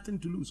he's got nothing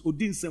to lose.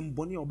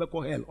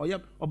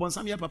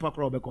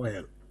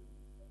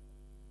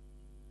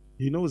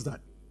 He knows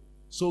that.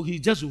 So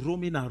he's just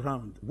roaming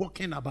around,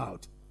 walking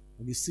about,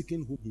 and he's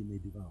seeking whom he may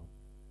devour.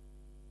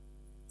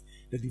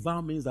 The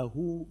devour means that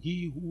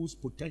he whose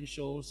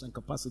potentials and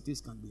capacities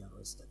can be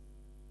arrested.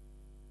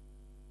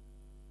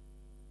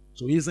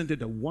 So isn't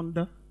it a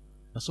wonder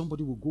that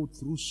somebody will go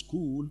through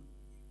school,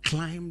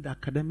 climb the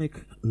academic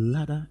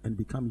ladder, and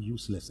become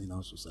useless in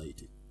our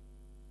society?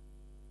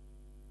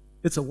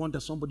 It's a wonder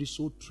somebody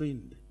so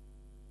trained,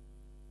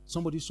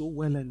 somebody so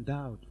well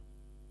endowed,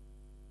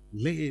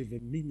 live a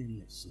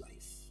meaningless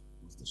life.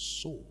 It's the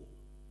soul.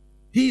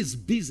 He is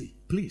busy,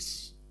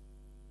 please.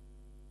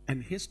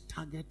 And his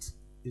target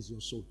is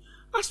your soul.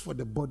 As for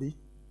the body,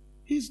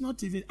 he's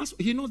not even,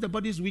 he knows the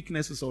body's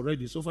weaknesses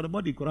already. So for the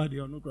body,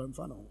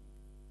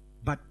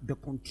 but the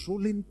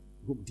controlling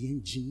room,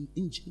 the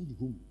engine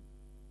room,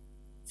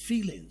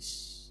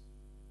 feelings.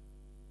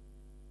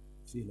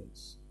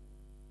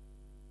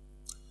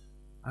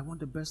 I want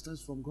the best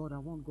things from God. I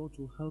want God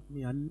to help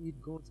me. I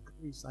need God's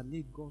grace. I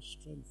need God's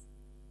strength.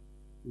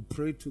 We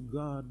pray to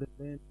God, but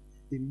then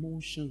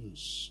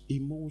emotions.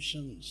 You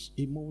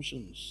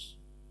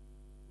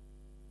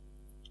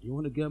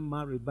want to get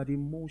married, but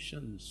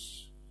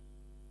emotions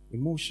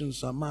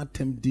are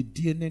matem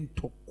didien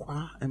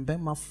tokwa and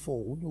bema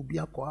for when you be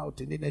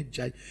out in the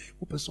jai.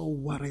 Who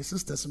person worry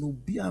sisters no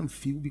be and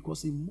feel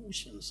because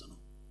emotions.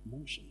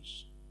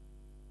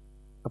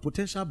 A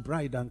potential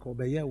bride and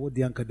Kobaya would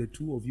the anchor the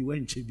two of you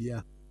and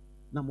Chibia.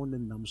 Namon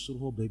and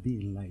Namsuro baby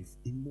in life.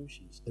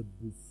 Emotions, a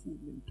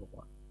buffoon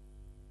tokwa.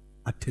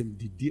 Atem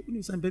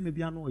didien and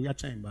Bemibiano ya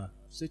chamber.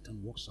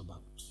 Satan walks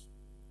about.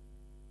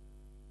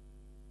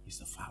 He's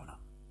the fowler.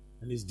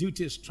 And his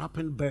duty is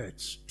trapping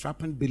birds,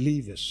 trapping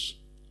believers,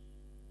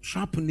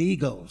 trapping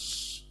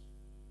eagles.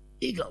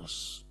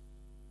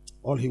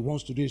 All he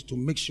wants to do is to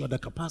make sure the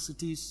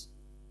capacities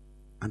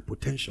and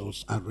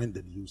potentials are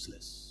rendered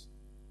useless.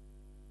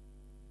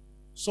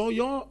 So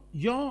your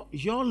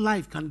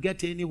life can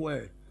get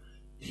anywhere.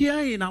 Here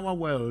in our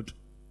world,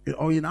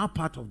 or in our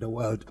part of the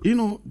world,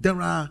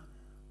 there are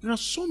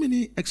so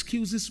many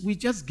excuses we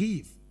just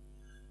give.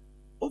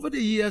 Over the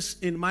years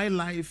in my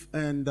life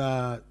and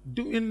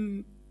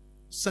doing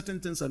certain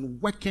things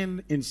and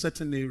working in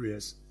certain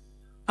areas,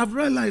 I've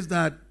realized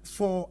that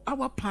for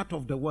our part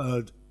of the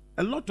world,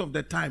 a lot of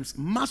the times,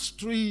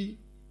 mastery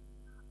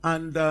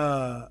and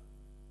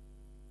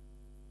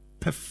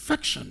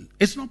perfection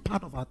is not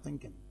part of our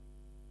thinking.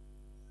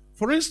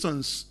 For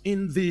instance,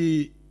 in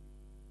the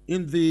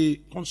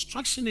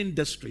construction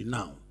industry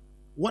now,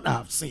 what I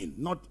have seen,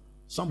 not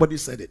somebody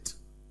said it,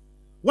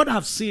 what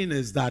I've seen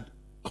is that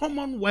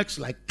common works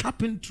like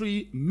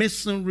carpentry,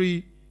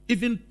 masonry,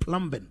 even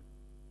plumbing,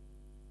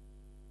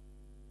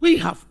 we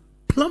have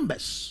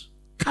plumbers,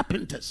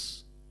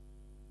 carpenters.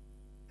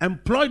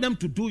 Employ them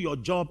to do your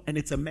job and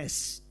it's a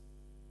mess.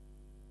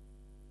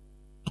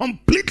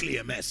 Completely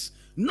a mess.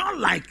 Not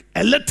like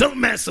a little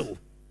mess.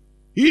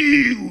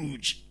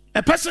 Huge.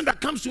 A person that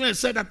comes to me and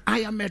said that I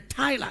am a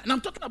tiler. And I'm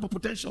talking about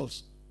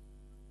potentials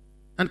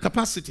and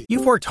capacity.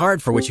 You've worked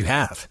hard for what you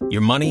have.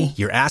 Your money,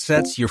 your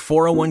assets, your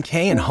 401k,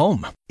 and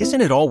home. Isn't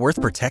it all worth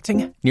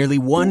protecting? Nearly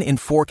 1 in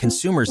 4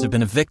 consumers have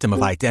been a victim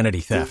of identity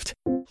theft.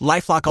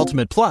 LifeLock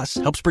Ultimate Plus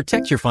helps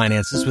protect your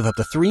finances with up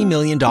to $3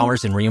 million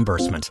in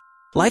reimbursement.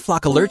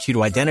 LifeLock alerts you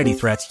to identity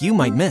threats you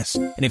might miss.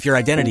 And if your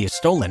identity is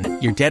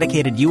stolen, your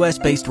dedicated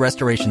U.S.-based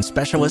restoration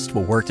specialist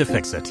will work to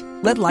fix it.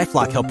 Let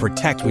LifeLock help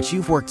protect what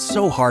you've worked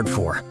so hard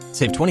for.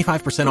 Save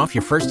 25% off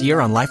your first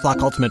year on LifeLock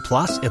Ultimate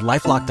Plus at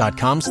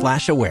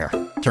LifeLock.com/aware.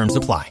 Terms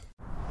apply.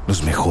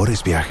 Los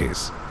mejores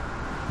viajes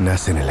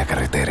nacen en la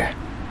carretera.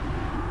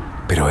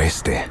 Pero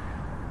este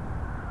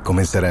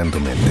comenzará en tu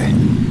mente.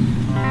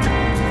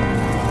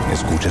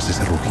 ¿Escuchas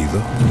ese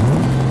rugido?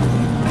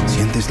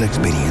 ¿Sientes la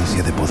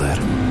experiencia de poder?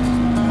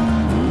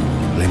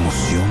 ¿La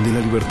emoción de la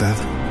libertad?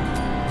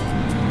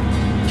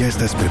 Ya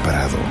estás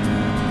preparado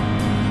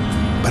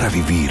para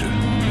vivir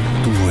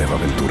tu nueva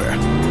aventura.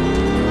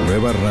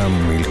 Nueva Ram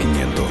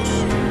 1500.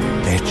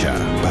 Hecha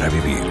para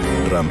vivir.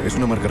 Ram es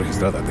una marca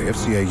registrada de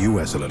FCA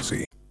US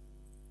LLC.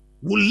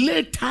 Will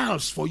lay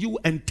tiles for you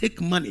and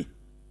take money.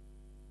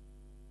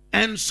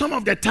 And some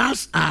of the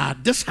tiles are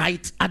this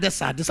height,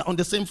 others are this on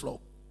the same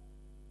floor.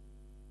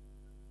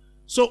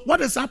 So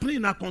what is happening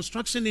in our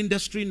construction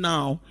industry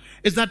now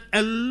is that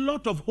a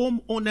lot of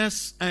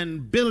homeowners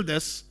and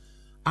builders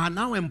are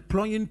now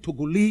employing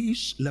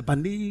Togolese,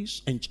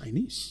 Lebanese, and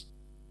Chinese.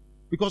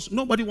 Because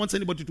nobody wants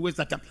anybody to waste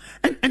that time.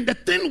 And the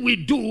thing we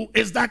do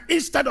is that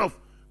instead of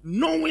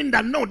knowing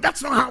that, no,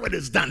 that's not how it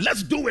is done,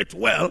 let's do it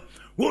well,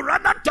 we'll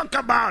rather talk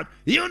about,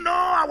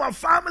 our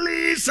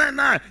families and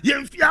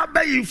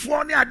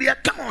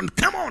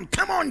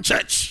come on,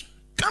 church.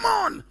 Come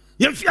on.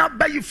 Here's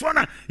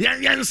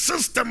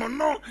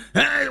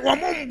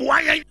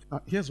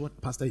what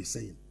Pastor is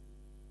saying.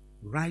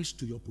 Rise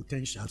to your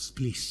potentials,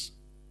 please.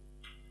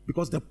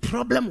 Because the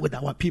problem with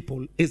our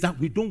people is that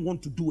we don't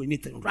want to do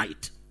anything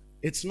right.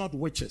 It's not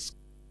witches.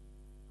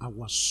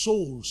 Our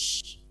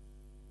souls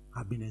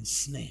have been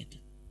ensnared.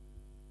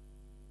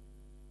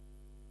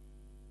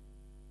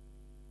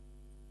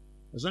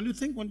 Because when you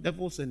think when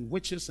devils and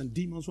witches and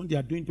demons, when they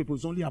are doing people,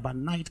 it's only about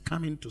night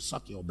coming to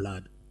suck your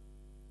blood.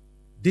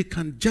 They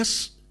can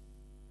just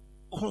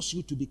cause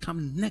you to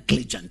become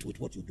negligent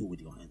with what you do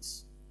with your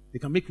hands. They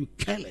can make you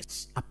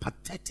careless,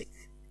 apathetic.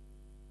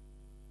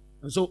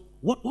 And so,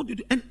 what do you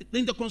do? And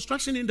in the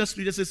construction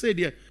industry, as I said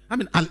here, I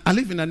mean, I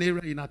live in an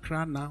area in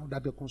Accra now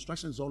that the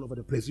construction is all over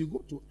the place. You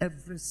go to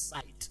every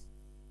site,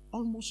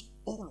 almost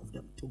all of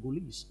them,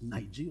 Togolese,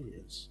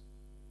 Nigerians,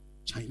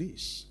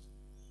 Chinese.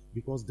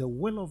 Because the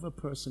will of a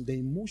person, the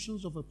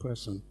emotions of a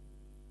person,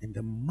 and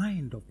the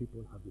mind of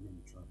people have been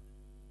entrapped.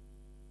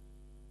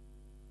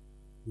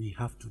 We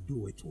have to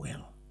do it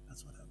well.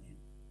 That's what I mean.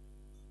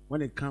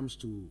 When it comes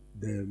to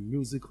the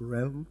music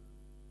realm,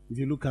 if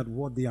you look at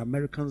what the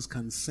Americans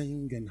can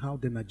sing and how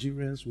the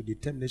Nigerians with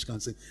determination can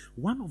sing,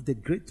 one of the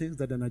great things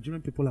that the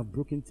Nigerian people have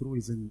broken through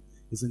is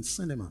in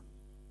cinema.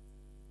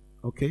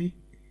 Okay?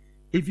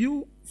 If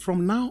you,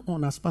 from now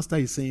on, as Pastor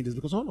is saying this,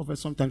 because all of us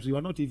sometimes you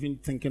are not even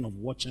thinking of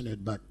watching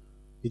it, but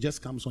it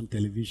just comes on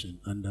television,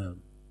 and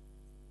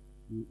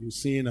you're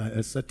seeing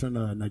a certain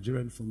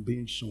Nigerian film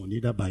being shown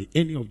either by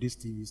any of these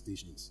TV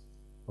stations.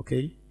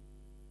 Okay?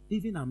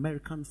 Even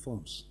American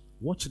films.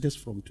 Watch this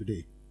from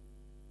today.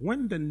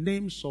 When the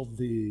names of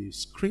the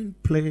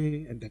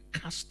screenplay and the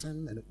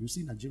casting, and you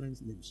see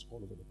Nigerians' names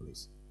all over the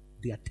place,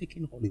 they are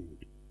taking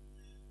Hollywood.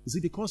 You see,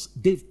 because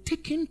they've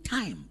taken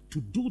time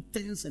to do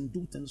things and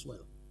do things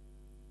well.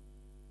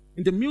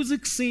 In the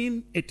music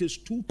scene, it is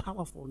too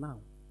powerful now.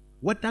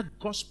 Whether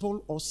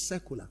gospel or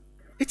secular.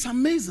 It's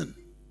amazing.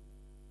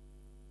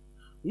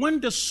 When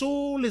the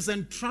soul is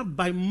entrapped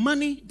by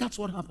money, that's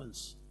what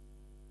happens.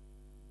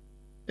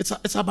 It's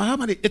about how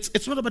money.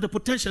 It's not about the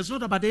potential. It's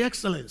not about the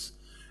excellence.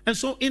 And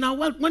so in our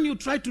world, when you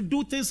try to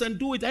do things and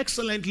do it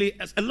excellently,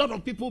 a lot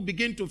of people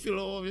begin to feel,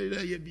 oh,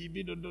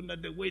 you don't do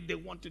that the way they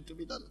want it to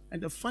be done.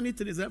 And the funny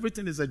thing is,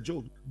 everything is a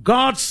joke.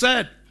 God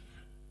said,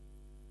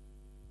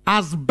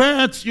 as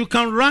birds, you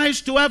can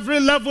rise to every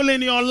level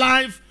in your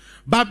life,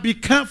 but be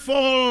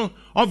careful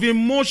of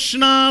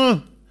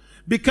emotional,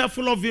 be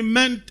careful of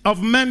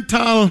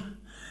mental,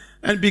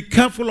 and be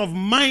careful of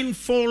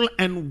mindful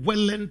and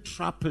willing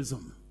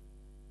trapism.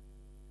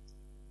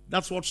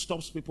 That's what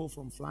stops people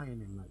from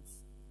flying in life.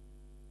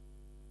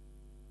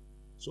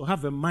 So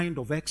have a mind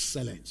of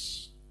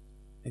excellence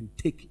and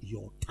take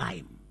your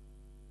time.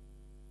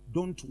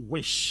 Don't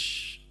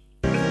wish.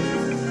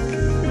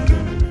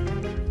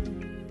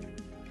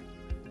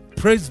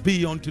 Praise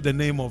be unto the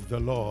name of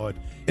the Lord.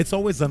 It's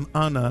always an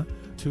honor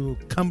to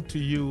come to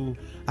you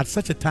at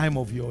such a time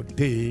of your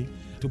day,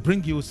 to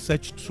bring you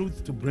such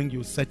truth, to bring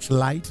you such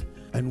light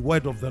and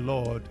word of the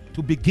Lord,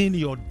 to begin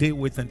your day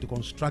with and to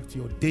construct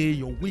your day,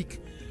 your week,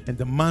 and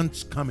the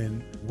months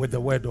coming with the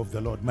word of the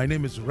Lord. My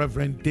name is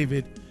Reverend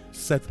David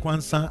Seth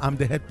Kwanzaa. I'm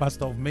the head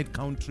pastor of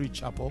Mid-Country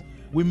Chapel.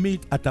 We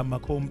meet at a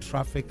Macomb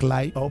traffic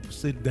light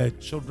opposite the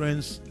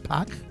Children's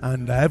Park,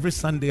 and every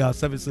Sunday our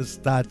services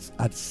starts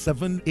at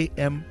 7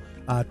 a.m.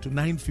 To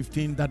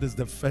 9:15. That is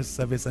the first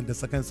service, and the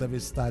second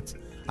service starts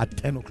at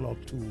 10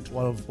 o'clock to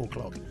 12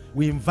 o'clock.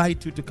 We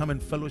invite you to come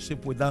and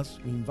fellowship with us.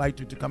 We invite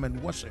you to come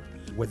and worship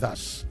with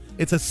us.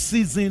 It's a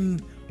season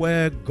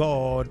where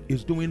God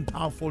is doing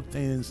powerful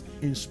things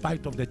in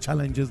spite of the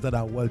challenges that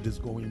our world is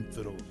going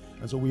through.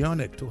 And so we're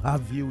honored to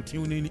have you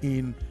tuning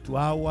in to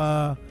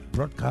our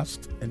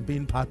broadcast and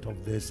being part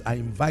of this. I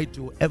invite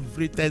you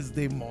every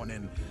Thursday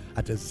morning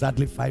at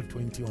exactly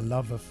 5:20 on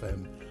Love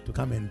FM to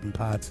come and be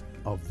part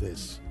of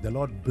this. The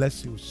Lord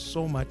bless you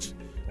so much.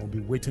 I'll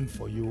be waiting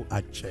for you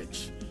at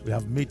church. We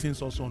have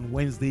meetings also on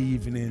Wednesday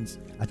evenings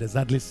at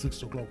exactly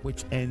 6 o'clock,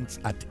 which ends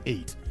at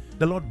 8.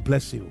 The Lord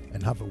bless you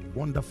and have a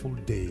wonderful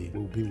day.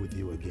 We'll be with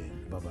you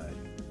again. Bye-bye.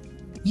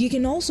 You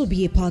can also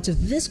be a part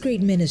of this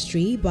great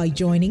ministry by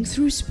joining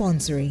through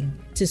sponsoring.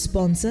 To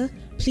sponsor,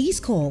 please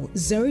call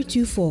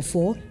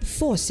 0244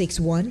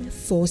 461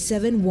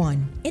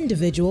 471.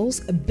 Individuals,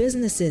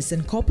 businesses,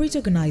 and corporate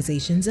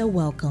organizations are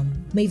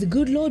welcome. May the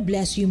good Lord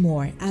bless you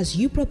more as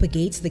you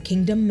propagate the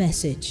kingdom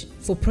message.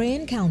 For prayer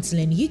and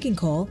counseling, you can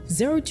call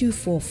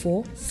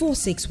 0244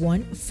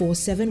 461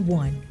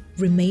 471.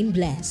 Remain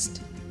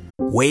blessed.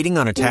 Waiting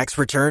on a tax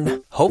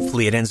return?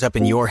 Hopefully it ends up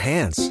in your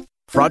hands.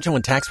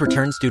 Fraudulent tax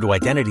returns due to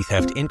identity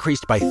theft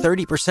increased by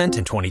 30%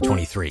 in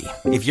 2023.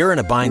 If you're in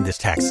a bind this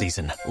tax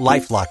season,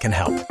 LifeLock can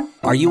help.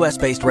 Our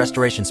U.S.-based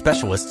restoration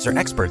specialists are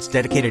experts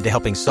dedicated to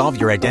helping solve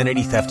your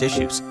identity theft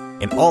issues.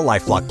 And all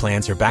LifeLock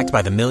plans are backed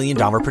by the $1 Million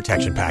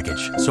Protection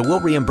Package. So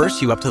we'll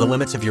reimburse you up to the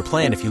limits of your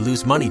plan if you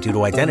lose money due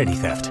to identity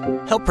theft.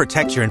 Help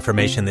protect your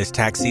information this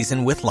tax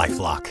season with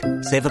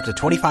LifeLock. Save up to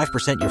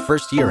 25% your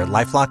first year at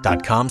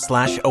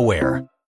LifeLock.com/aware.